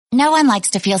No one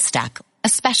likes to feel stuck,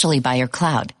 especially by your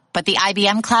cloud. But the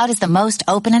IBM Cloud is the most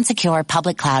open and secure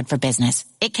public cloud for business.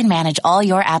 It can manage all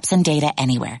your apps and data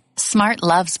anywhere. Smart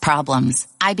loves problems.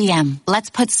 IBM, let's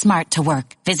put smart to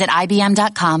work. Visit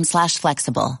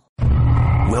IBM.com/flexible.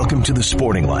 Welcome to the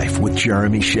Sporting Life with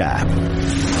Jeremy Schaap.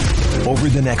 Over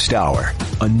the next hour,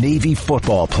 a Navy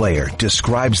football player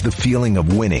describes the feeling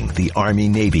of winning the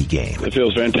Army-Navy game. It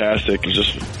feels fantastic. It's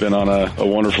just been on a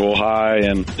wonderful high,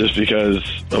 and just because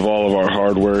of all of our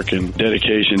hard work and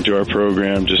dedication to our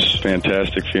program, just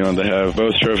fantastic feeling to have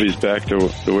both trophies back to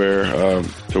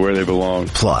where they belong.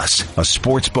 Plus, a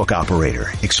sportsbook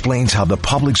operator explains how the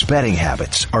public's betting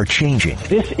habits are changing.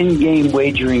 This in-game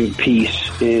wagering piece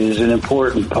is an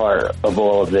important part of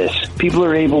all of this. People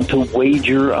are able to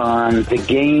wager on the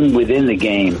game within the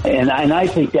game. And I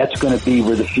think that's going to be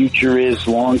where the future is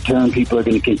long term. People are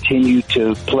going to continue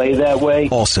to play that way.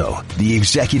 Also, the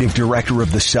executive director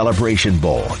of the Celebration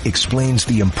Bowl explains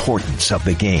the importance of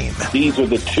the game. These are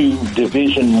the two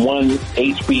Division I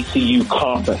HBCU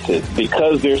conferences.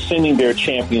 Because they're sending their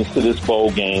champions to this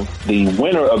bowl game, the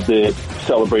winner of the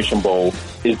Celebration Bowl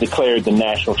is declared the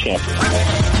national champion.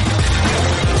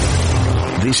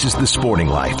 This is The Sporting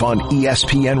Life on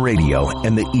ESPN Radio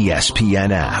and the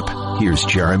ESPN app. Here's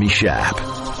Jeremy Schaap.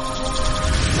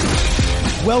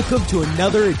 Welcome to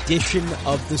another edition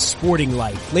of The Sporting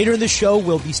Life. Later in the show,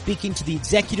 we'll be speaking to the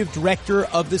executive director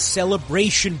of the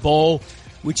Celebration Bowl,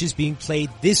 which is being played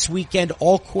this weekend,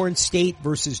 Alcorn State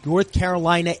versus North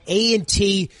Carolina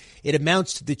A&T. It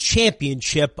amounts to the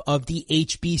championship of the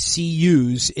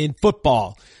HBCUs in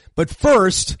football. But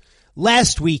first,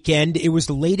 last weekend, it was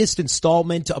the latest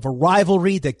installment of a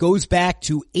rivalry that goes back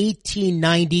to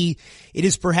 1890. It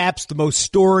is perhaps the most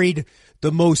storied,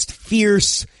 the most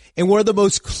fierce, and one of the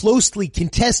most closely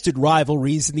contested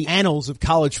rivalries in the annals of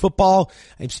college football.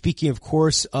 I'm speaking, of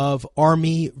course, of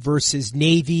Army versus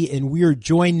Navy, and we are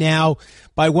joined now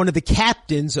by one of the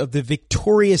captains of the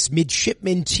victorious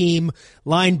midshipman team,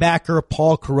 linebacker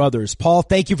Paul Carothers. Paul,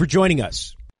 thank you for joining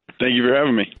us. Thank you for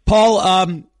having me.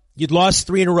 Paul, you'd lost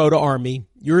 3 in a row to Army.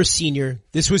 You're a senior.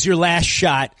 This was your last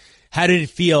shot. How did it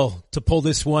feel to pull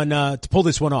this one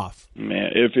off?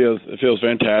 Man, it feels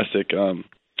fantastic.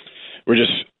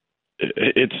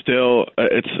 It's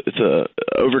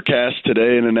overcast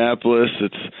today in Annapolis.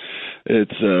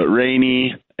 It's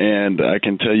rainy, and I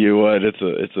can tell you what, it's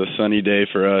a sunny day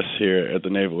for us here at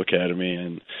the Naval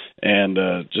Academy, and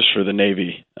just for the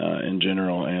Navy in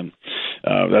general. And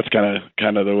that's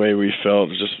kind of the way we felt.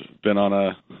 It's just been on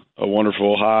a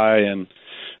wonderful high, and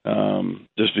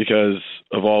just because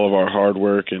of all of our hard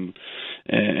work and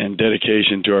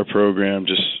dedication to our program,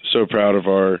 just so proud of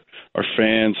our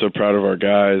fans, so proud of our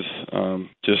guys,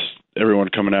 just everyone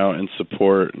coming out in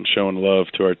support and showing love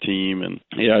to our team. And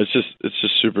yeah, it's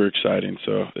just super exciting.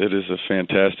 So it is a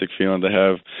fantastic feeling to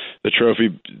have the trophy,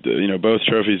 both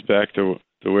trophies back to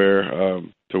where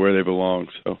they belong.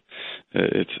 So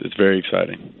it's very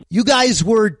exciting. You guys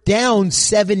were down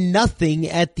 7-0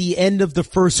 at the end of the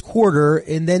first quarter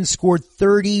and then scored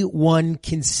 31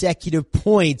 consecutive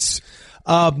points.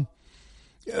 What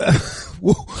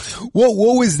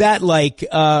was that like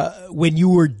when you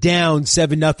were down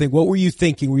 7-0? What were you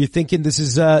thinking? Were you thinking this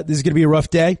is going to be a rough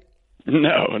day?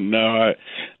 No.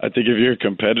 I think if you're a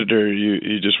competitor,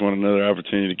 you just want another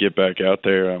opportunity to get back out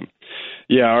there.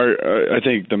 I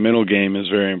think the mental game is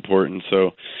very important.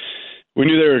 So we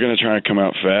knew they were going to try and come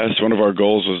out fast. One of our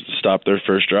goals was to stop their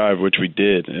first drive, which we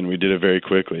did, and we did it very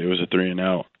quickly. It was a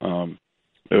 3-and-out.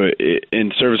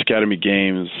 In Service Academy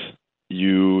games,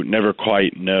 you never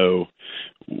quite know.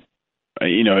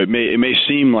 It may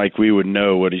seem like we would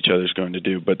know what each other's going to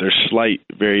do, but there's slight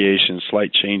variations,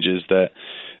 slight changes that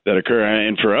occur.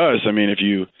 And for us, I mean, if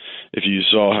you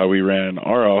saw how we ran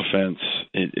our offense,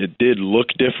 it did look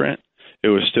different. It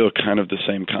was still kind of the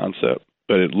same concept,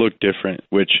 but it looked different,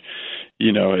 which,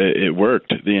 it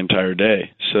worked the entire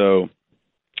day. So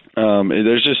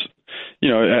there's just,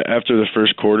 after the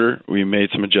first quarter, we made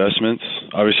some adjustments.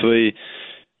 Obviously,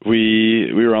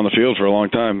 we were on the field for a long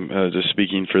time, just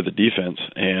speaking for the defense,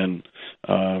 and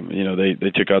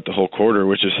they took out the whole quarter,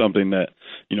 which is something that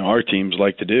our teams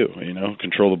like to do.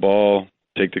 Control the ball,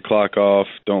 take the clock off,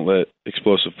 don't let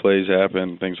explosive plays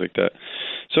happen, things like that.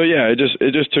 So yeah, it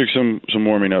just took some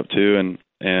warming up too,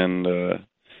 and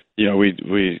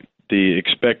the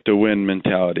expect to win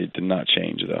mentality did not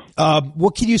change though.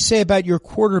 What can you say about your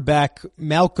quarterback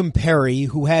Malcolm Perry,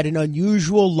 who had an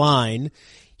unusual line?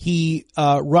 He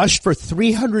rushed for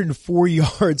 304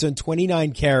 yards on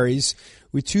 29 carries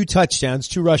with 2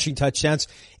 rushing touchdowns,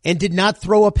 and did not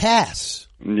throw a pass.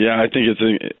 Yeah, I think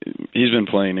he's been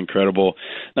playing incredible,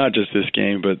 not just this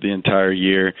game, but the entire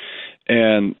year.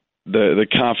 And the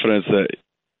confidence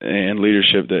and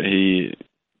leadership that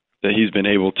he's been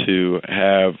able to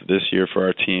have this year for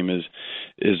our team is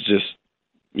just,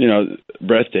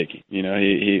 breathtaking.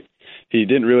 He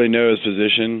didn't really know his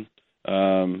position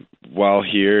while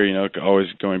here,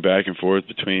 always going back and forth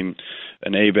between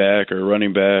an A-back or a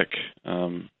running back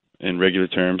in regular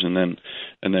terms, and then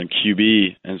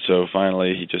QB. And so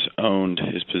finally he just owned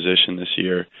his position this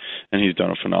year, and he's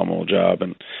done a phenomenal job.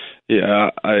 And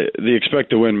the expect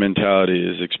to win mentality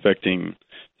is expecting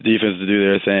the defense to do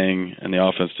their thing and the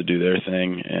offense to do their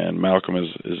thing. And Malcolm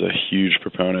is a huge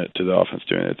proponent to the offense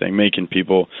doing their thing, making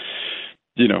people,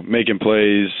 making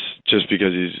plays just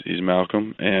because he's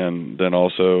Malcolm. And then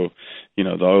also,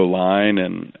 the O-line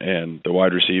and the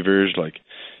wide receivers, like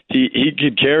he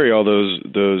could carry all those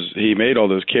he made all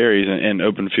those carries and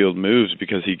open field moves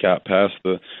because he got past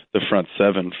the front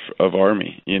seven of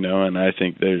Army, and I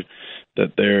think there's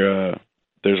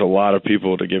a lot of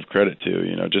people to give credit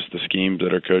to, just the schemes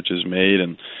that our coaches made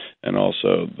and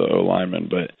also the O-linemen,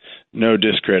 but no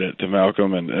discredit to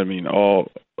Malcolm. And I mean,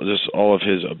 all of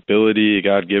his ability,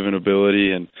 God-given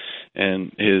ability, and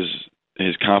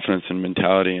his confidence and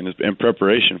mentality and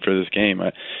preparation for this game.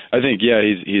 I think,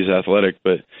 he's athletic,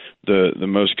 but the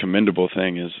most commendable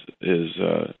thing is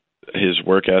his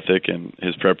work ethic and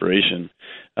his preparation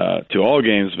to all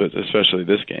games, but especially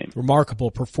this game.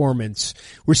 Remarkable performance.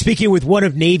 We're speaking with one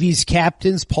of Navy's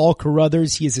captains, Paul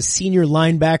Carothers. He is a senior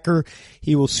linebacker.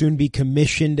 He will soon be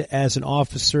commissioned as an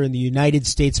officer in the United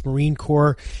States Marine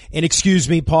Corps. And excuse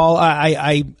me, Paul,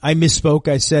 I misspoke.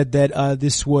 I said that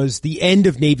this was the end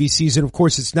of Navy season. Of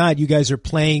course, it's not. You guys are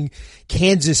playing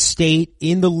Kansas State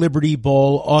in the Liberty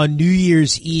Bowl on New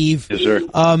Year's Eve. Yes, sir.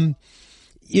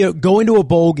 Going to a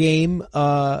bowl game,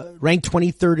 ranked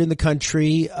 23rd in the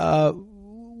country,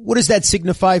 what does that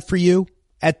signify for you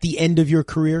at the end of your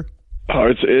career?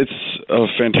 Oh, it's a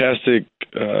fantastic,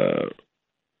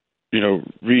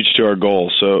 reach to our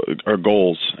goals.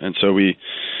 And so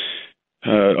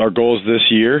our goals this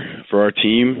year for our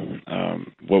team,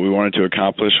 what we wanted to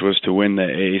accomplish was to win the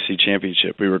AAC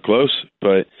championship. We were close,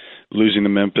 but losing to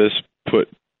Memphis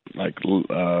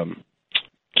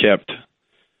kept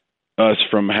us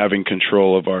from having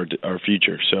control of our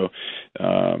future. So,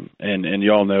 and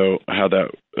y'all know how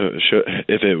that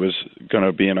if it was going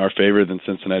to be in our favor, then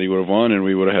Cincinnati would have won, and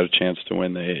we would have had a chance to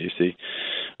win the AAC.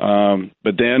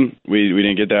 But then we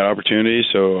didn't get that opportunity,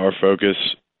 so our focus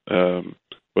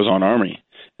was on Army,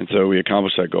 and so we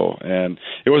accomplished that goal. And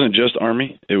it wasn't just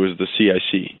Army; it was the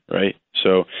CIC, right?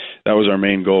 So that was our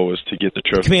main goal, was to get the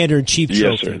trophy. Commander-in-Chief trophy.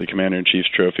 Yes, sir. The Commander-in-Chief's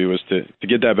trophy was to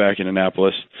get that back in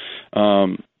Annapolis.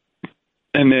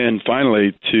 And then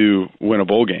finally to win a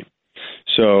bowl game.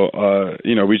 So,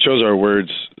 we chose our words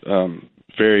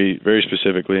very, very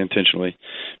specifically, intentionally,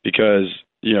 because,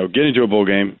 getting to a bowl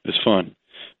game is fun,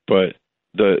 but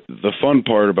the fun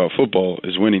part about football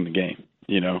is winning the game,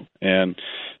 And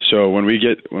so when we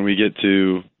get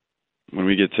to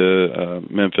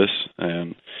Memphis,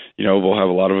 and we'll have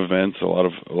a lot of events, a lot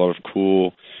of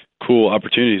cool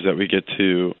opportunities that we get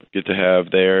to have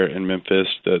there in Memphis,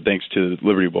 thanks to the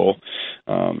Liberty Bowl,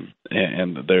 and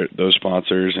those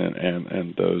sponsors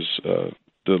and those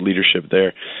the leadership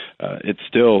there. It's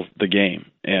still the game,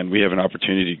 and we have an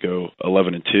opportunity to go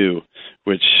 11-2,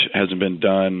 which hasn't been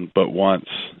done but once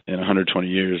in 120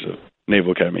 years of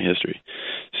Naval Academy history.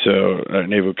 So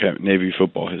Navy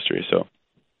football history. So.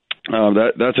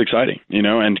 That's exciting,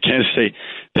 and Kansas State,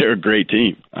 they're a great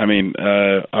team. I mean,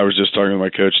 I was just talking with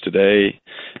my coach today,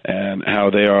 and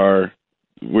how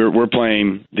we're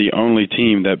playing the only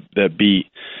team that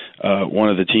beat one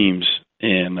of the teams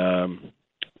in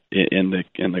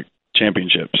the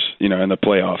championships, in the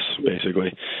playoffs,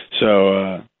 basically.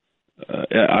 So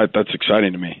that's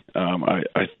exciting to me.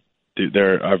 I've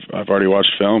already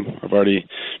watched film. I've already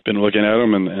been looking at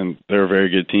them, and they're a very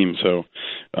good team. So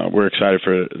we're excited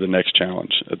for the next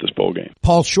challenge at this bowl game.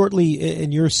 Paul, shortly,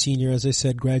 and you're a senior, as I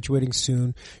said, graduating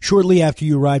soon. Shortly after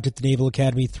you arrived at the Naval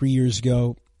Academy 3 years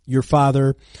ago, your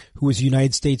father, who was a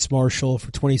United States Marshal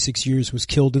for 26 years, was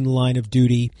killed in the line of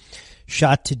duty,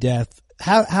 shot to death.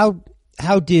 How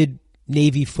did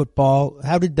Navy football,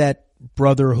 how did that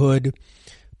brotherhood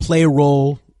play a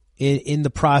role in the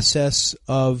process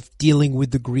of dealing with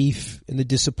the grief and the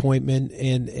disappointment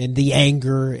and the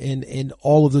anger and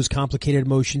all of those complicated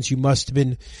emotions you must have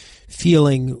been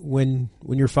feeling when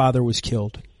your father was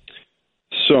killed?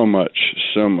 So much.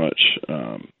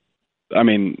 I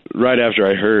mean, right after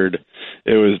I heard,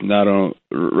 it was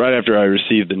right after I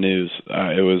received the news,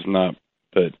 it was not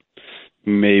but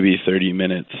maybe 30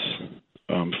 minutes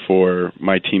for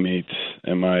my teammates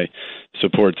and my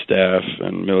support staff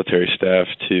and military staff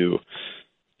to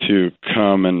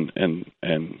come and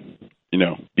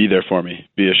be there for me,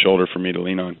 be a shoulder for me to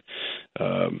lean on,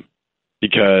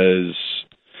 because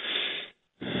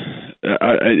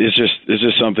it's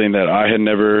just something that I had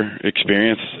never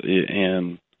experienced,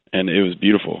 and it was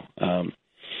beautiful.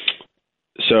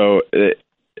 So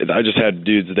I just had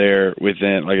dudes there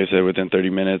within, like I said, within 30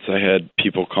 minutes. I had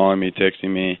people calling me,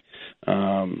 texting me,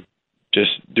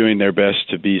 just doing their best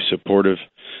to be supportive,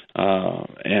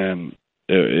 and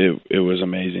it was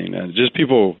amazing. And just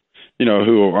people,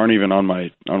 who aren't even on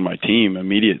my team,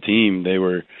 immediate team. They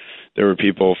were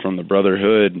people from the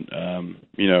brotherhood,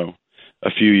 a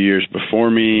few years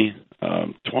before me,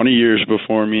 20 years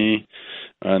before me,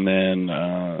 and then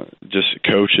just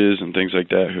coaches and things like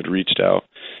that who'd reached out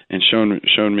and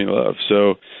shown me love.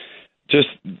 So just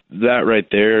that right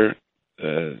there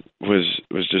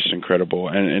was just incredible,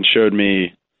 and showed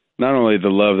me not only the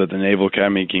love that the Naval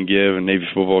Academy can give and Navy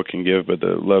football can give, but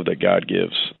the love that God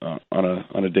gives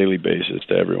on a daily basis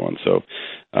to everyone. So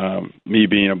me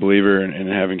being a believer and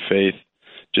having faith,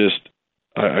 just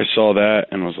I saw that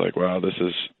and was like, wow, this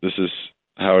is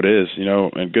how it is,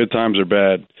 and good times or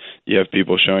bad, you have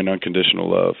people showing unconditional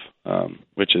love,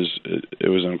 which it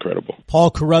was incredible.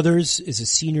 Paul Carothers is a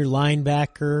senior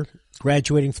linebacker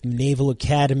graduating from Naval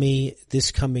Academy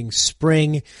this coming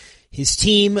spring. His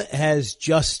team has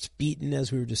just beaten,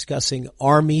 as we were discussing,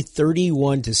 Army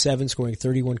 31-7, scoring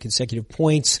 31 consecutive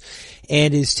points,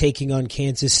 and is taking on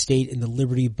Kansas State in the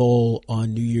Liberty Bowl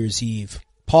on New Year's Eve.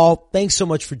 Paul, thanks so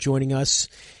much for joining us,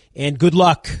 and good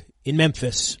luck in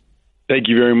Memphis. Thank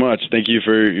you very much. Thank you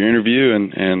for your interview,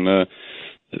 and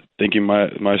thinking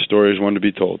my story is one to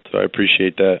be told. So I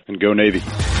appreciate that, and go Navy.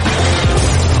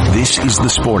 This is The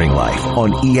Sporting Life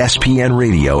on ESPN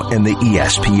Radio and the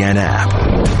ESPN app.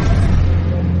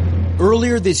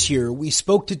 Earlier this year, we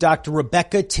spoke to Dr.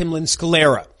 Rebecca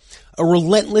Timlin-Scalera, a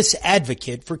relentless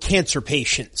advocate for cancer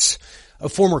patients, a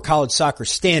former college soccer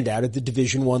standout at the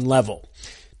Division I level.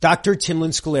 Dr.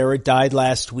 Timlin-Scalera died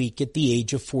last week at the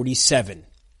age of 47.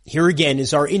 Here again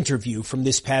is our interview from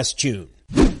this past June.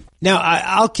 Now,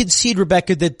 I'll concede,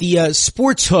 Rebecca, that the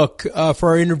sports hook for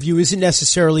our interview isn't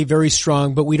necessarily very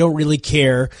strong, but we don't really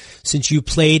care since you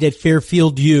played at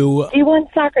Fairfield U.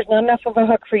 D1 soccer is not enough of a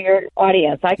hook for your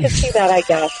audience. I can see that, I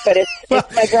guess, but it's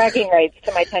my bragging rights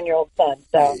to my 10-year-old son.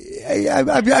 So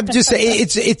I'm just saying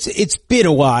it's been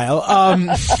a while.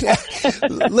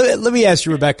 Let me ask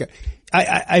you, Rebecca.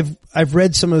 I've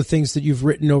read some of the things that you've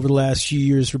written over the last few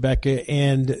years, Rebecca,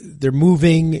 and they're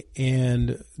moving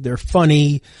and they're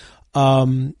funny.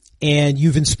 And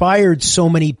you've inspired so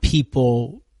many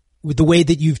people with the way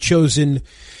that you've chosen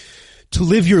to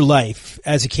live your life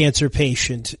as a cancer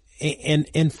patient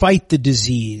and fight the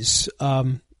disease.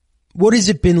 What has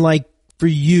it been like for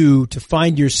you to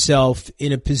find yourself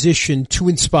in a position to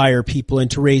inspire people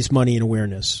and to raise money and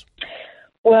awareness?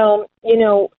 Well,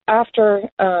 after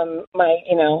my,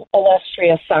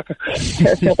 illustrious soccer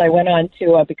career, I went on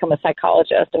to become a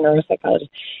psychologist, a neuropsychologist.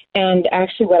 And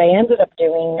actually what I ended up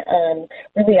doing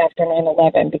really after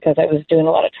 9/11, because I was doing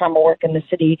a lot of trauma work in the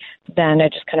city, then I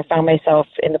just kind of found myself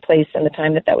in the place and the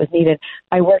time that was needed.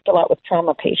 I worked a lot with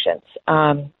trauma patients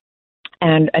and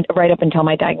right up until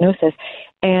my diagnosis.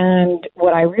 And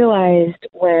what I realized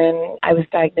when I was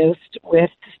diagnosed with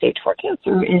stage 4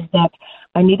 cancer is that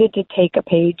I needed to take a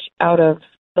page out of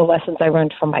the lessons I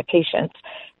learned from my patients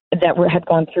that had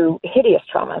gone through hideous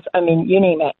traumas. I mean, you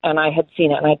name it, and I had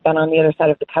seen it, and I'd been on the other side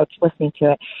of the couch listening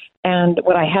to it. And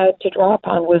what I had to draw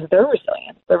upon was their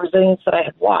resilience, the resilience that I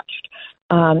had watched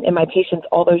in my patients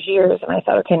all those years. And I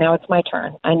thought, okay, now it's my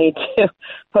turn. I need to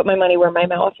put my money where my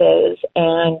mouth is,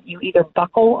 and you either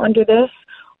buckle under this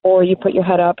or you put your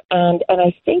head up. And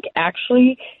I think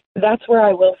actually that's where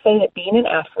I will say that being an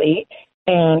athlete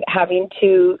and having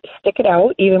to stick it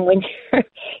out even when you're,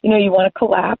 you want to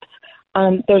collapse,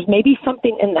 there's maybe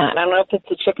something in that. I don't know if it's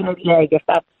the chicken or the egg, if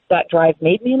that drive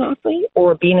made me an athlete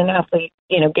or being an athlete,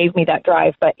 gave me that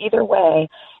drive. But either way,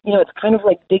 it's kind of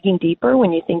like digging deeper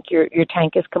when you think your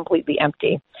tank is completely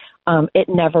empty. It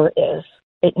never is.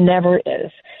 It never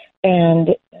is. And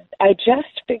I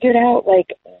just figured out,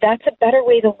 that's a better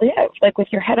way to live, with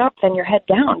your head up than your head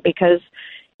down, because,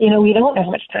 we don't know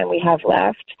how much time we have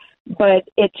left, but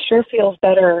it sure feels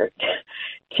better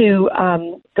to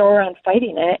go around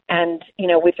fighting it and,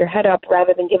 with your head up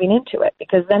rather than giving into it,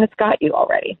 because then it's got you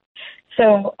already.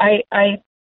 So I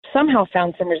somehow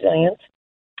found some resilience.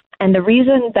 And the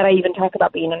reason that I even talk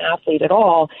about being an athlete at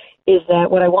all is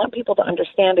that what I want people to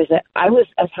understand is that I was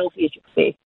as healthy as you could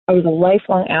see. I was a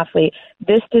lifelong athlete.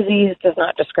 This disease does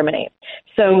not discriminate.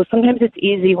 So sometimes it's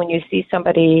easy when you see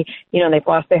somebody, they've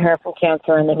lost their hair from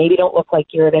cancer and they maybe don't look like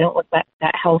you or they don't look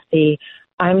that healthy.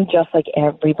 I'm just like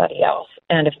everybody else.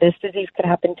 And if this disease could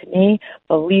happen to me,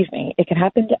 believe me, it could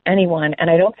happen to anyone. And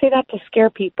I don't say that to scare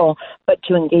people, but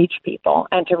to engage people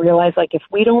and to realize, like, if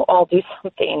we don't all do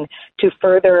something to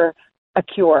further a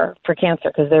cure for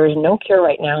cancer, because there is no cure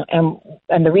right now.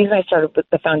 And the reason I started with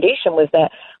the foundation was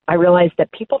that I realized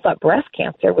that people thought breast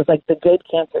cancer was like the good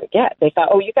cancer to get. They thought,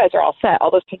 oh, you guys are all set, all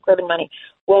those pink ribbon money.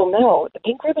 Well, no, the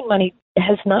pink ribbon money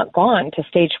has not gone to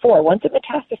stage 4. Once it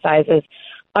metastasizes,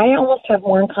 I almost have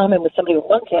more in common with somebody with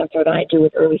lung cancer than I do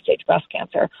with early stage breast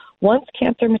cancer. Once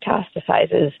cancer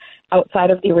metastasizes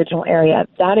outside of the original area,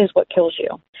 that is what kills you.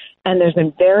 And there's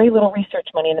been very little research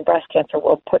money in the breast cancer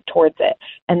world put towards it.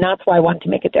 And that's why I wanted to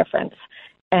make a difference.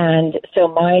 And so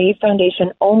my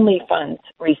foundation only funds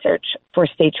research for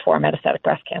stage 4 metastatic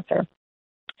breast cancer.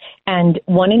 And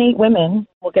 1 in 8 women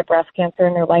will get breast cancer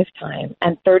in their lifetime,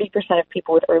 and 30% of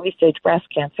people with early stage breast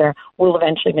cancer will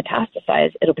eventually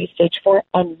metastasize. It'll be stage 4,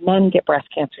 and men get breast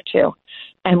cancer too.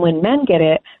 And when men get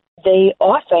it, they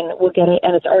often will get it,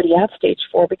 and it's already at stage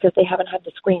 4 because they haven't had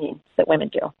the screening that women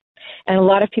do. And a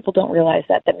lot of people don't realize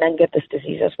that men get this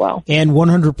disease as well. And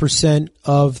 100%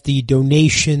 of the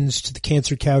donations to the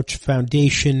Cancer Couch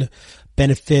Foundation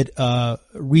benefit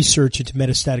research into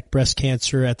metastatic breast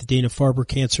cancer at the Dana-Farber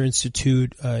Cancer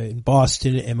Institute in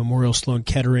Boston and Memorial Sloan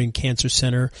Kettering Cancer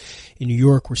Center in New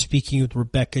York. We're speaking with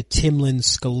Rebecca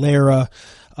Timlin-Scalera,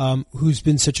 who's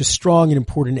been such a strong and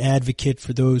important advocate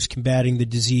for those combating the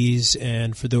disease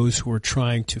and for those who are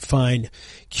trying to find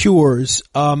cures.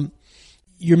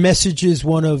 Your message is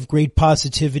one of great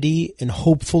positivity and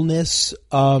hopefulness.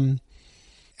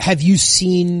 Have you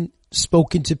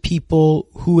spoken to people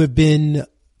who have been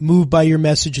moved by your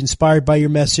message, inspired by your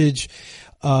message,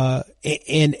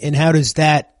 and how does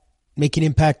that make an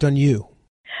impact on you?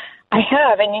 I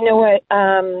have, and you know what?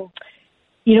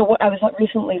 I was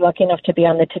recently lucky enough to be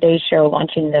on the Today Show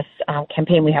launching this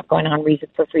campaign we have going on, Reason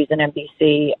for Freezing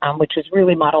NBC, which was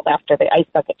really modeled after the Ice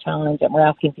Bucket Challenge, and we're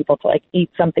asking people to eat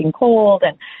something cold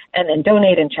and then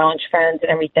donate and challenge friends and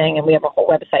everything, and we have a whole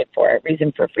website for it,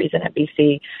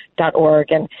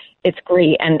 reasonforfreezingnbc.org, and it's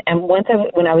great. And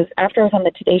after I was on the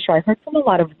Today Show, I heard from a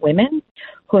lot of women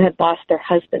who had lost their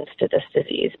husbands to this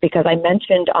disease, because I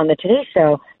mentioned on the Today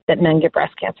Show that men get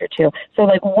breast cancer too. So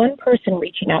one person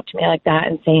reaching out to me like that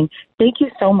and saying, thank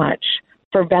you so much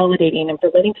for validating and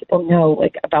for letting people know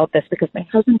about this, because my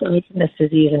husband died from this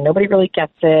disease and nobody really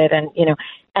gets it. And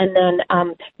then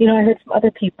I heard from other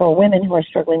people, women who are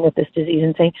struggling with this disease,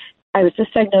 and saying, I was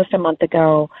just diagnosed a month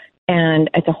ago and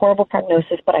it's a horrible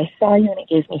prognosis, but I saw you and it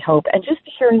gives me hope. And just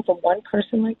hearing from one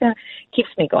person like that keeps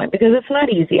me going, because it's not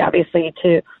easy, obviously,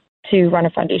 to run a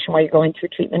foundation while you're going through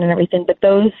treatment and everything. But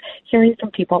hearing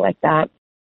from people like that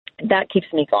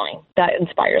keeps me going. That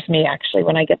inspires me, actually,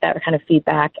 when I get that kind of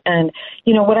feedback. And,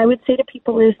 what I would say to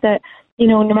people is that,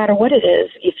 no matter what it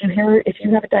is, if you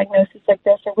have a diagnosis like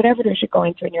this or whatever it is you're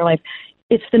going through in your life,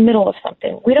 it's the middle of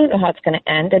something. We don't know how it's going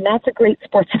to end. And that's a great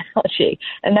sports analogy.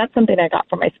 And that's something I got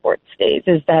from my sports days,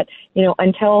 is that,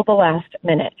 until the last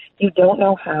minute, you don't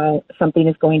know how something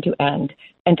is going to end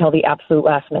until the absolute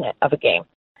last minute of a game.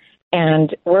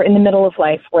 And we're in the middle of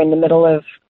life. We're in the middle of,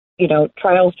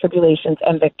 trials, tribulations,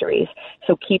 and victories.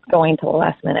 So keep going till the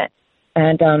last minute.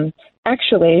 And I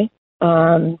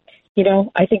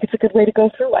think it's a good way to go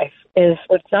through life, is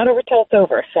it's not over till it's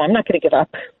over. So I'm not going to give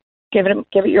up. Give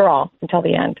it your all until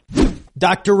the end.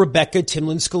 Dr. Rebecca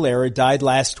Timlin-Scalera died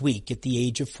last week at the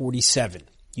age of 47.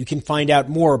 You can find out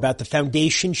more about the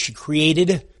foundation she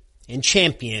created and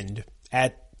championed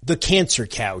at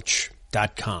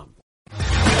thecancercouch.com.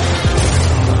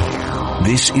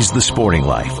 This is The Sporting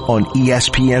Life on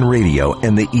ESPN Radio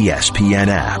and the ESPN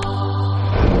app.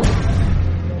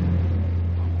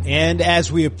 And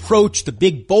as we approach the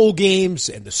big bowl games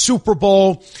and the Super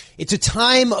Bowl, it's a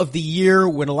time of the year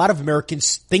when a lot of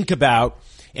Americans think about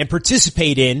and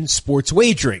participate in sports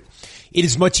wagering. It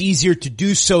is much easier to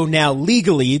do so now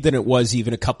legally than it was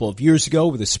even a couple of years ago,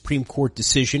 with a Supreme Court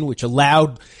decision which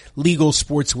allowed legal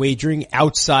sports wagering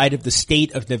outside of the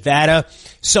state of Nevada.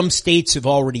 Some states have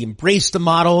already embraced the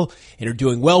model and are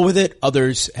doing well with it.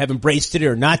 Others have embraced it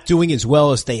and are not doing as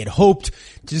well as they had hoped.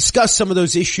 To discuss some of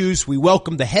those issues, we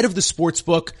welcome the head of the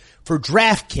sportsbook for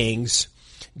DraftKings,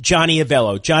 Johnny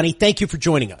Avello. Johnny, thank you for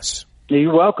joining us.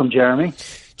 You're welcome, Jeremy.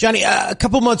 Johnny, a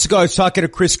couple months ago, I was talking to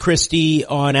Chris Christie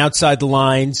on Outside the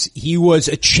Lines. He was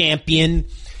a champion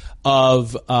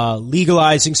of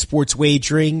legalizing sports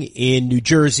wagering in New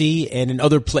Jersey and in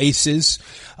other places.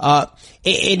 And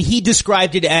he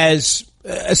described it as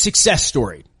a success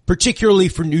story, particularly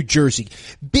for New Jersey.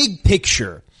 Big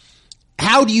picture,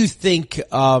 how do you think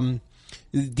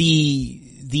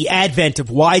the advent of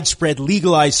widespread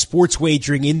legalized sports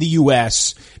wagering in the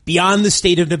U.S. beyond the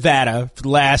state of Nevada for the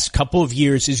last couple of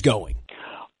years is going?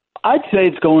 I'd say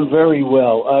it's going very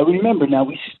well. Remember now,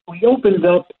 we opened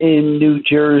up in New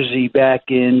Jersey back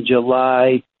in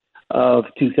July of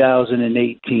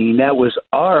 2018. That was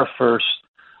our first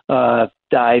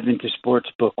dive into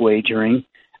sportsbook wagering,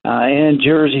 and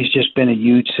Jersey's just been a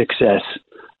huge success.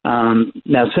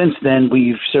 Now, since then,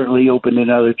 we've certainly opened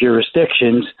in other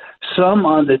jurisdictions, some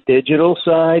on the digital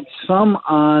side, some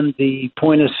on the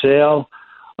point of sale,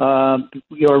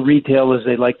 or retail, as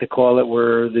they like to call it,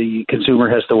 where the consumer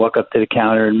has to walk up to the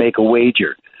counter and make a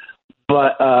wager.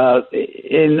 But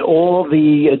in all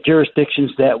the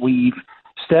jurisdictions that we've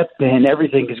stepped in,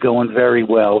 everything is going very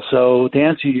well. So to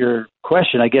answer your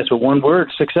question, I guess with one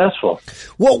word, successful.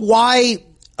 Well, why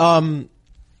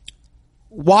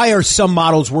are some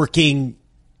models working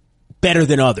better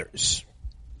than others?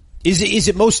 Is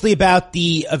it mostly about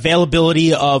the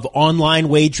availability of online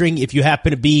wagering if you happen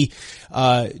to be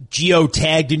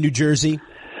geo-tagged in New Jersey?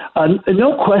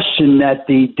 No question that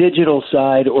the digital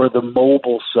side or the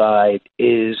mobile side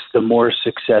is the more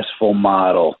successful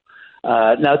model.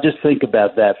 Now, just think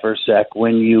about that for a sec.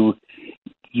 When you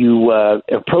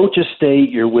approach a state,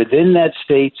 you're within that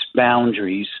state's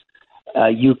boundaries.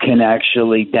 You can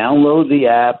actually download the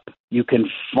app, you can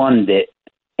fund it,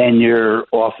 and you're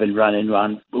off and running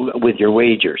with your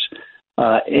wagers.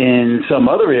 In some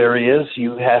other areas,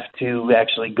 you have to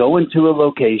actually go into a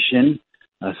location,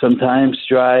 sometimes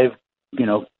drive,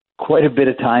 quite a bit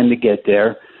of time to get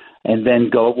there, and then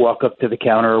go walk up to the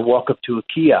counter or walk up to a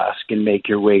kiosk and make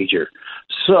your wager.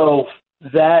 So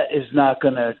that is not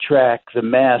going to attract the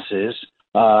masses.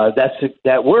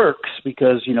 That works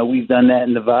because, we've done that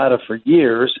in Nevada for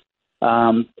years.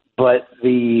 But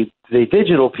the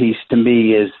digital piece to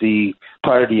me is the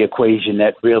part of the equation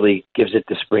that really gives it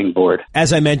the springboard.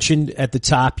 As I mentioned at the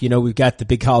top, we've got the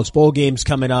big college bowl games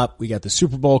coming up. We got the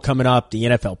Super Bowl coming up, the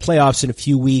NFL playoffs in a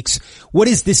few weeks. What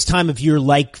is this time of year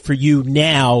like for you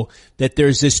now that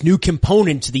there's this new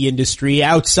component to the industry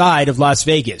outside of Las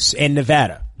Vegas and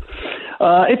Nevada?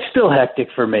 It's still hectic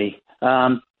for me.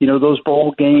 Those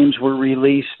bowl games were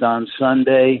released on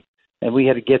Sunday, and we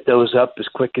had to get those up as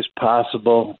quick as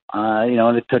possible.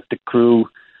 And it took the crew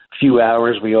a few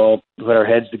hours. We all put our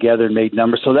heads together and made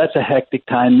numbers. So that's a hectic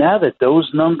time. Now that those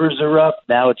numbers are up,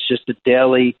 now it's just a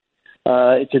daily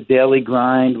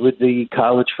grind with the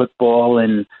college football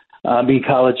and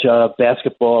college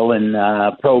basketball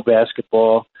and pro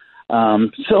basketball.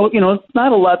 So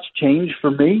not a lot's changed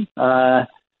for me.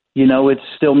 It's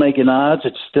still making odds.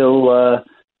 It's still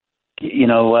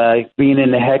being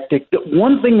in the hectic.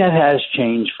 One thing that has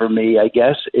changed for me, I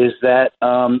guess, is that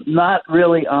not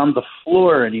really on the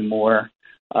floor anymore,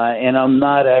 and I'm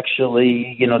not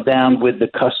actually, down with the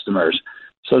customers.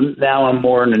 So now I'm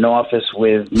more in an office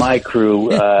with my crew,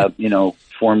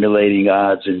 formulating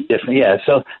odds and different. Yeah,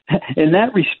 so in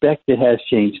that respect, it has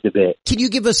changed a bit. Can you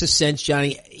give us a sense,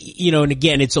 Johnny? And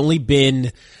again, it's only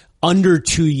been under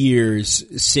 2 years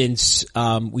since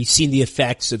we've seen the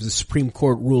effects of the Supreme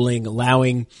Court ruling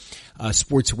allowing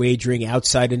sports wagering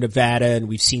outside of Nevada, and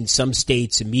we've seen some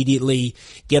states immediately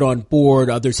get on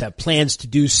board. Others have plans to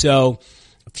do so.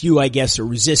 A few, I guess, are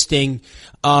resisting.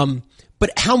 But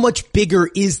how much bigger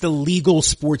is the legal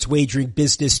sports wagering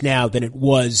business now than it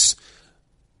was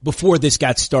before this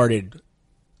got started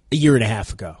a year and a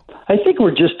half ago? I think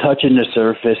we're just touching the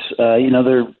surface.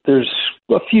 There's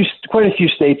quite a few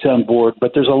states on board,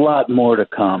 but there's a lot more to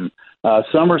come.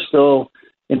 Some are still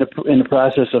in the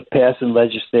process of passing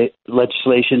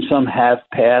legislation. Some have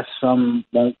passed. Some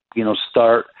won't,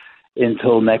 start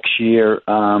until next year.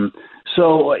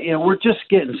 So we're just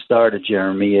getting started,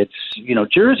 Jeremy.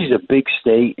 It's Jersey's a big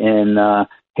state and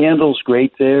handles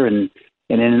great there, and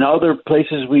in other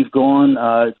places we've gone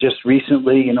just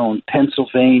recently, in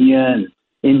Pennsylvania and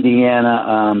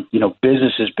Indiana,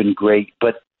 business has been great,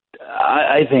 but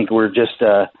I think we're just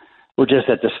at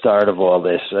the start of all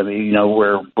this. I mean,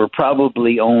 we're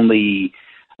probably only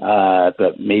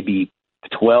maybe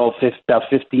about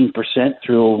 15%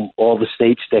 through all the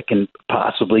states that can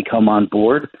possibly come on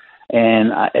board.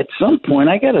 And at some point,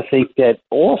 I got to think that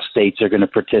all states are going to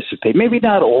participate. Maybe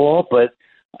not all, but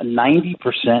 90%,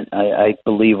 I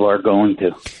believe, are going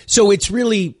to. So it's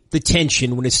really the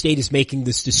tension when a state is making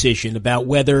this decision about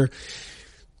whether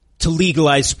to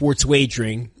legalize sports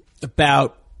wagering,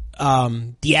 about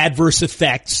the adverse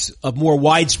effects of more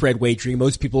widespread wagering.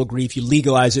 Most people agree if you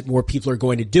legalize it, more people are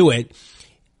going to do it.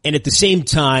 And at the same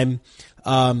time,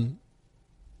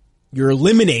 you're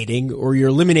eliminating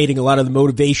a lot of the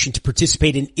motivation to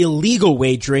participate in illegal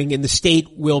wagering, and the state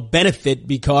will benefit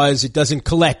because it doesn't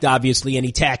collect, obviously,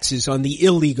 any taxes on the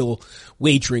illegal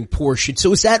wagering portion.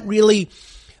 So is that really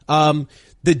the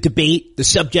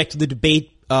subject of the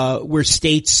debate, where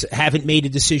states haven't made a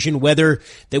decision whether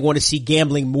they want to see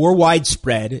gambling more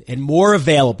widespread and more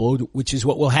available, which is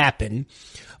what will happen,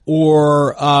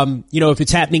 or, if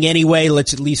it's happening anyway,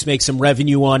 let's at least make some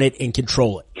revenue on it and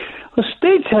control it? Well,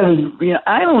 states haven't,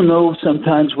 I don't know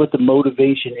sometimes what the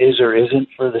motivation is or isn't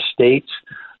for the states.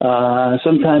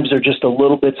 Sometimes they're just a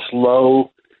little bit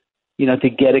slow, to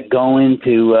get it going,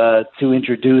 to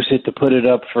introduce it, to put it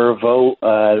up for a vote.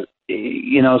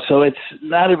 So it's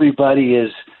not everybody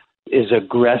is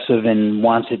aggressive and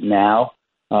wants it now.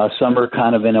 Some are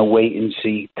kind of in a wait and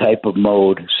see type of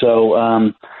mode.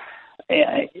 So,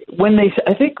 when they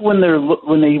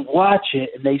watch it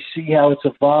and they see how it's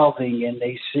evolving and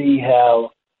they see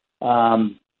how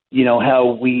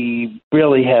we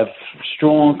really have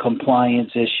strong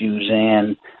compliance issues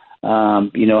and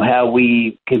how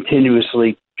we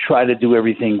continuously try to do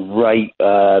everything right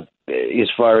as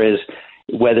far as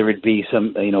whether it be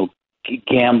some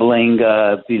gambling,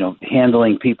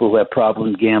 handling people who have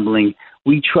problem gambling.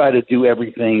 We try to do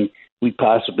everything we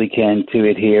possibly can to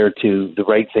adhere to the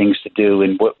right things to do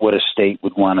and what a state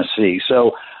would want to see.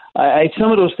 So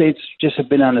some of those states just have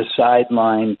been on the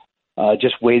sideline,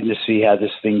 just waiting to see how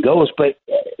this thing goes. But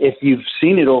if you've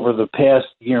seen it over the past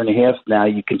year and a half now,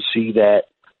 you can see that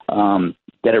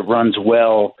that it runs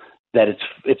well, that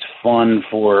it's fun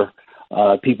for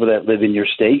people that live in your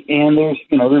state, and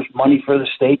there's money for the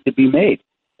state to be made.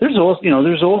 There's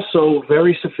also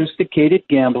very sophisticated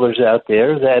gamblers out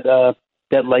there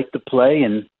that like to play,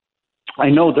 and I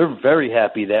know they're very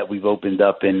happy that we've opened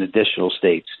up in additional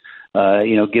states.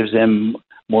 Gives them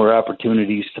more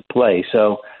opportunities to play.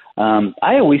 So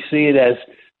I always see it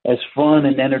as fun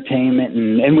and entertainment,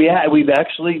 and we've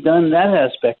actually done that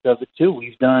aspect of it too.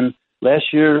 We've done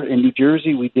last year in New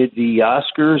Jersey. We did the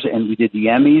Oscars and we did the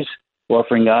Emmys,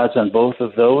 offering odds on both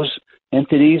of those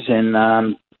entities,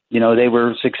 and they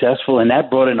were successful, and that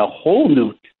brought in a whole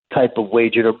new type of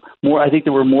wager. I think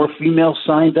there were more females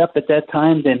signed up at that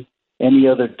time than any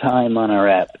other time on our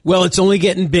app. Well, it's only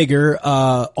getting bigger.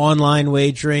 Online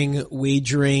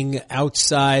wagering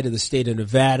outside of the state of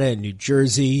Nevada and New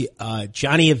Jersey.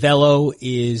 Johnny Avello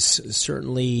is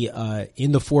certainly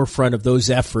in the forefront of those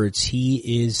efforts.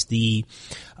 He is the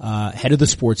head of the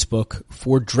sportsbook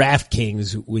for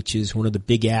DraftKings, which is one of the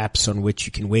big apps on which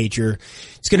you can wager.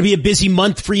 It's going to be a busy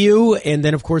month for you, and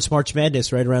then, of course, March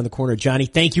Madness right around the corner. Johnny,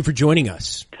 thank you for joining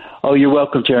us. Oh, you're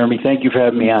welcome, Jeremy. Thank you for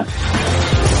having me on.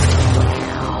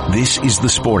 This is The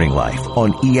Sporting Life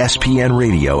on ESPN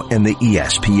Radio and the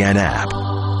ESPN app.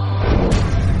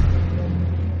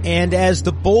 And as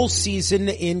the bowl season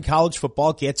in college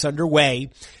football gets underway,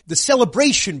 the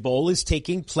Celebration Bowl is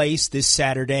taking place this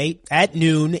Saturday at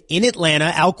noon in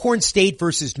Atlanta. Alcorn State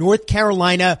versus North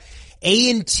Carolina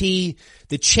A&T,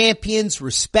 the champions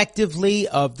respectively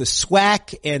of the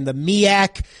SWAC and the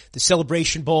MEAC. The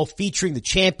Celebration Bowl featuring the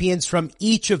champions from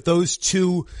each of those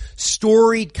two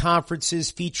storied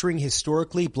conferences, featuring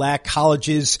historically black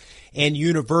colleges and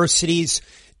universities.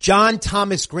 John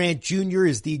Thomas Grant Jr.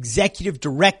 is the executive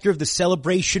director of the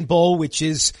Celebration Bowl, which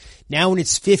is now in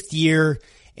its 5th year,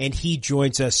 and he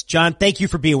joins us. John, thank you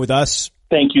for being with us.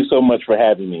 Thank you so much for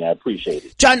having me. I appreciate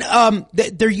it. John,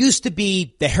 there used to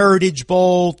be the Heritage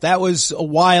Bowl. That was a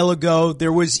while ago.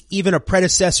 There was even a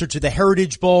predecessor to the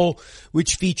Heritage Bowl,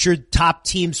 which featured top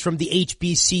teams from the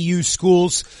HBCU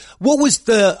schools. What was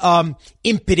the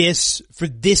impetus for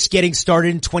this getting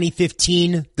started in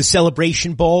 2015, the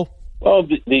Celebration Bowl? Well,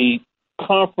 the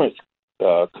conference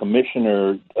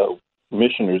commissioners of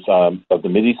the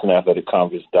Mid-Eastern Athletic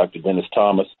Conference, Dr. Dennis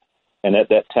Thomas, and at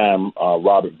that time,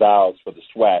 Robert Vowles for the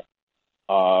SWAC,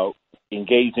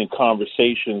 engaged in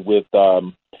conversation with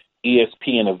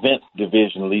ESPN Events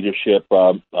Division leadership,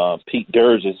 Pete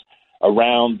Durzis,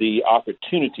 around the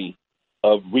opportunity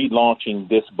of relaunching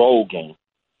this bowl game.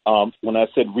 When I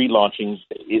said relaunching,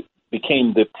 it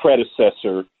became the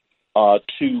predecessor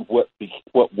to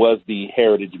what was the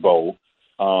Heritage Bowl,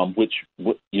 which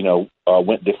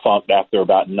went defunct after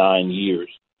about 9 years.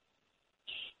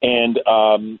 And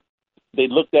they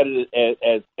looked at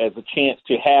it as a chance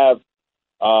to have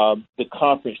the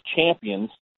conference champions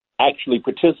actually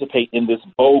participate in this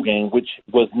bowl game, which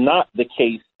was not the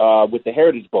case with the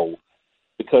Heritage Bowl,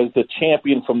 because the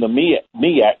champion from the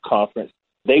MEAC conference,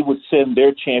 they would send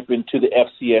their champion to the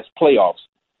FCS playoffs,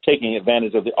 taking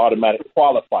advantage of the automatic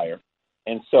qualifier.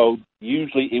 And so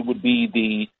usually it would be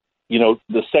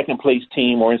the second place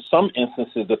team, or in some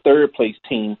instances the third place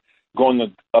team,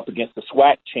 going up against the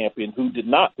SWAC champion who did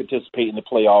not participate in the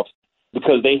playoffs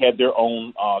because they had their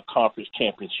own conference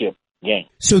championship game.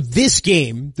 So this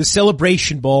game, the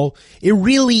Celebration Bowl, it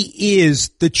really is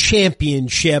the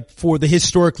championship for the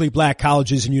historically black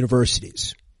colleges and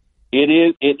universities. It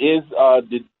is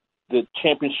the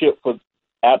championship for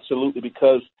absolutely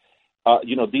because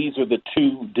these are the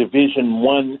two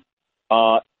Division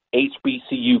I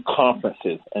HBCU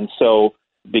conferences, and so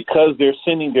because they're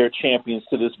sending their champions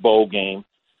to this bowl game,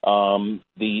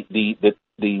 the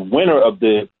winner of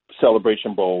the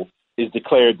Celebration Bowl is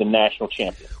declared the national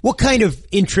champion. What kind of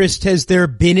interest has there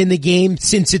been in the game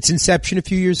since its inception a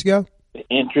few years ago? The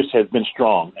interest has been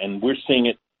strong, and we're seeing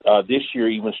it this year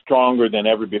even stronger than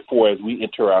ever before as we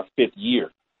enter our fifth year.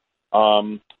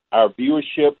 Our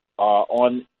viewership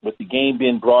with the game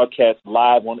being broadcast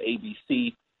live on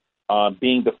ABC,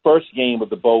 being the first game of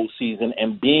the bowl season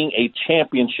and being a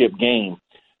championship game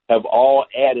have all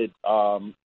added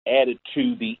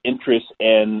to the interest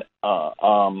and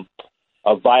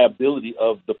viability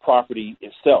of the property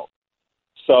itself.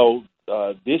 So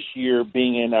this year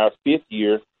being in our fifth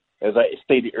year, as I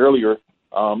stated earlier,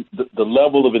 the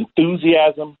level of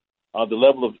enthusiasm, the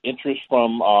level of interest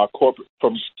from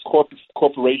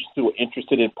corporations who are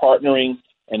interested in partnering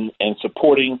and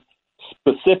supporting,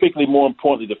 specifically, more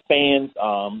importantly, the fans.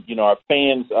 Our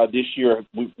fans this year,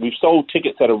 we've sold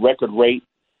tickets at a record rate,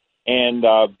 and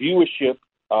viewership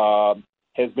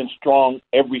has been strong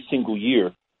every single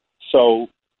year. So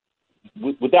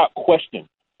without question,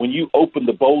 when you open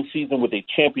the bowl season with a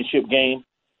championship game,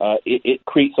 it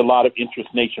creates a lot of interest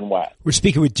nationwide. We're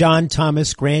speaking with John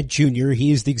Thomas Grant Jr.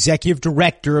 He is the executive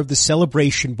director of the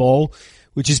Celebration Bowl,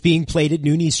 which is being played at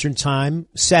noon Eastern Time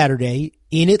Saturday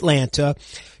in Atlanta,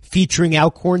 featuring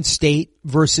Alcorn State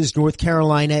versus North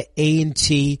Carolina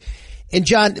A&T. And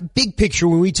John, big picture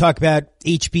when we talk about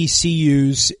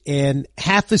HBCUs and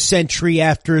half a century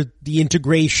after the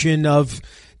integration of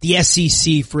the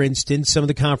SEC, for instance, some of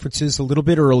the conferences a little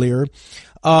bit earlier,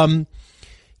 at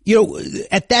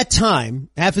that time,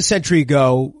 half a century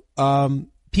ago,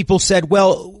 people said,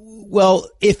 well,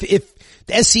 if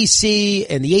the SEC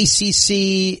and the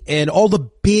ACC and all the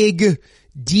big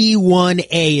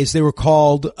D1A, as they were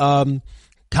called,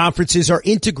 conferences are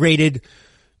integrated,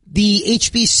 the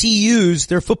HBCUs,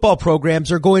 their football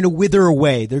programs, are going to wither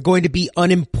away. They're going to be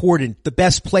unimportant. The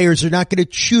best players are not going to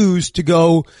choose to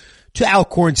go to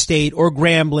Alcorn State or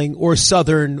Grambling or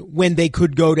Southern when they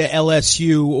could go to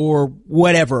LSU or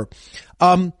whatever.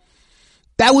 That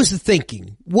was the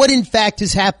thinking. What, in fact,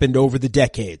 has happened over the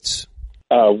decades?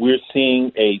 We're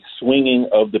seeing a swinging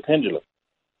of the pendulum.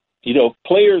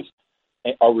 Players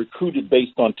are recruited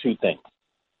based on two things.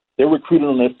 They're recruited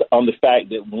on the fact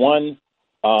that, one,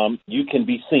 you can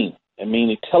be seen. I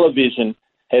mean, television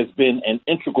has been an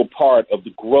integral part of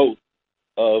the growth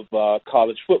of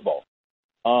college football.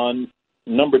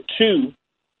 Number two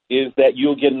is that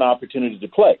you'll get an opportunity to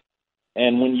play.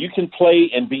 And when you can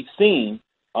play and be seen,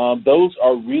 those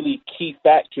are really key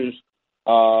factors,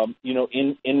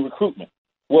 in recruitment.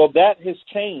 Well, that has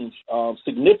changed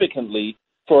significantly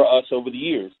for us over the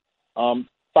years.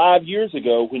 5 years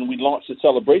ago, when we launched the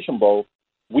Celebration Bowl,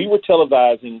 we were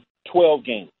televising 12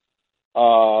 games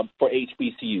for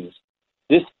HBCUs.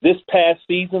 This past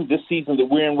season, this season that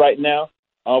we're in right now,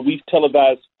 we've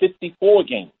televised 54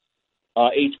 games,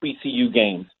 HBCU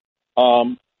games,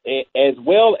 as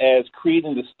well as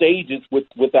creating the stages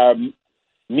with our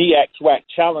MEAC SWAC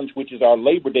Challenge, which is our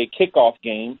Labor Day kickoff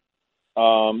game,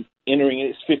 entering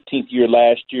its 15th year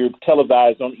last year,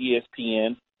 televised on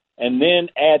ESPN, and then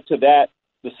add to that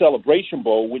the Celebration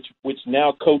Bowl, which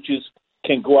now coaches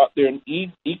can go out there and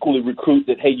equally recruit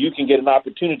that, hey, you can get an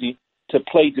opportunity to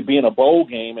play to be in a bowl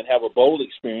game and have a bowl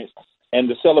experience. And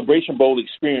the Celebration Bowl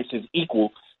experience is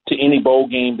equal to any bowl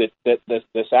game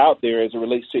that's out there as it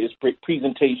relates to its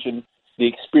presentation, the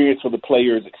experience for the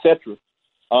players, etc.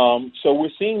 So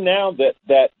we're seeing now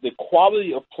that the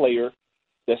quality of player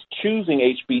that's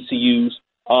choosing HBCUs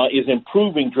is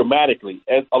improving dramatically,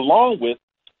 along with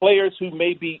players who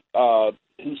may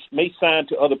sign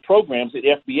to other programs, at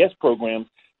FBS programs,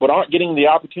 but aren't getting the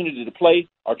opportunity to play,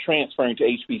 are transferring to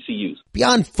HBCUs.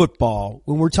 Beyond football,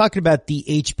 when we're talking about the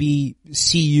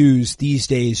HBCUs these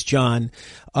days, John,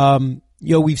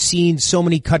 we've seen so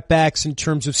many cutbacks in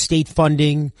terms of state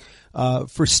funding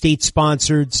for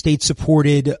state-sponsored,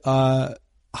 state-supported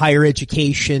higher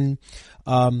education.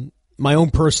 My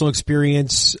own personal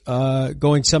experience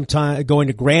going to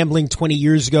Grambling 20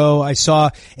 years ago, I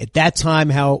saw at that time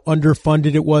how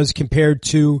underfunded it was compared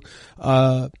to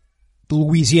the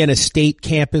Louisiana State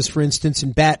campus, for instance,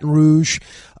 in Baton Rouge.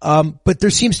 But there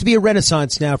seems to be a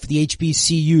renaissance now for the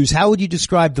HBCUs. How would you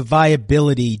describe the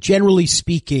viability, generally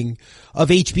speaking, of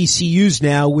HBCUs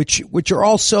now, which are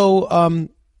also,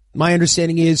 my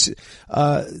understanding is,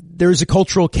 there's a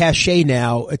cultural cachet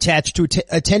now attached to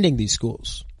attending these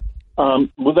schools?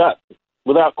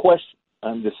 Without question,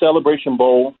 the Celebration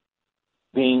Bowl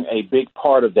being a big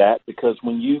part of that, because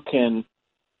when you can,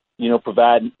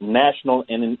 provide national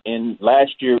and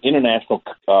last year international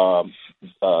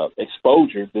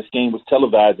exposure. This game was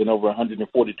televised in over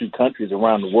 142 countries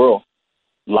around the world,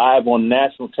 live on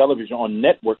national television, on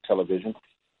network television.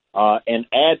 And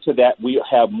add to that, we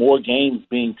have more games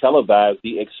being televised.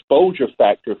 The exposure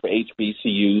factor for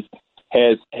HBCUs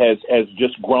has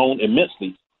just grown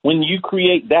immensely. When you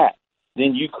create that,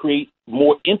 then you create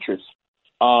more interest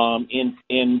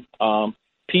in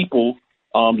people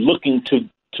looking to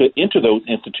enter those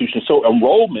institutions. So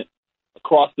enrollment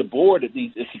across the board at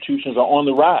these institutions are on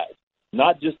the rise.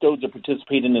 Not just those that are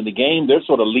participating in the game; they're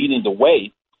sort of leading the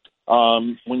way.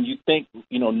 When you think,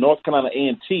 North Carolina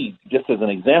A&T, just as an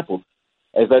example,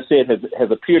 as I said,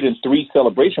 has appeared in 3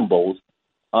 Celebration Bowls.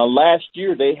 Last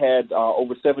year, they had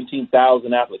over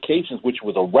 17,000 applications, which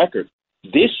was a record.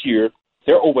 This year,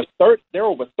 they're over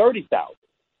 30,000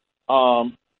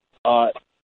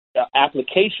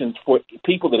 applications for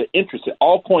people that are interested.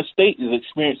 Alcorn State has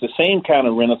experienced the same kind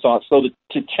of renaissance. So the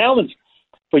challenge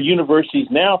for universities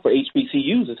now for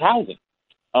HBCUs is housing.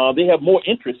 They have more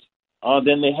interest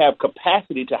than they have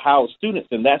capacity to house students,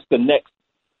 and that's the next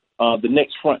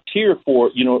frontier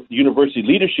for university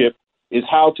leadership, is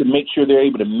how to make sure they're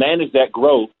able to manage that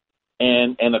growth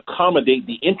and accommodate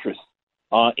the interest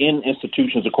in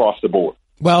institutions across the board.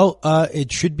 Well,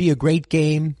 it should be a great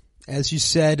game. As you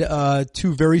said,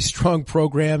 2 very strong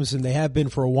programs, and they have been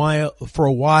for a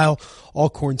while.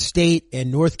 Alcorn State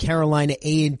and North Carolina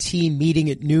A&T meeting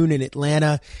at noon in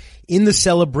Atlanta in the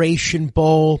Celebration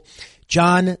Bowl.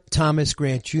 John Thomas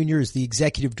Grant Jr. is the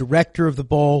executive director of the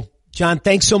Bowl. John,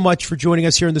 thanks so much for joining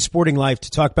us here in the Sporting Life to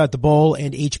talk about the Bowl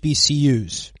and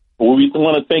HBCUs. Well, we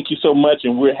want to thank you so much,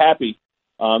 and we're happy.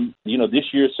 This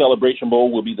year's Celebration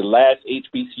Bowl will be the last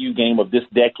HBCU game of this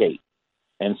decade.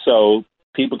 And so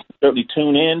people can certainly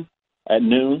tune in at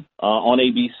noon on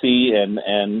ABC,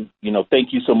 and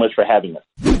thank you so much for having us.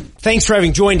 Thanks for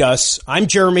having joined us. I'm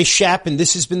Jeremy Schaap, and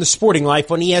this has been the Sporting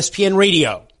Life on ESPN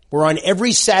Radio. We're on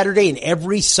every Saturday and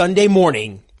every Sunday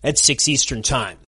morning at 6 Eastern Time.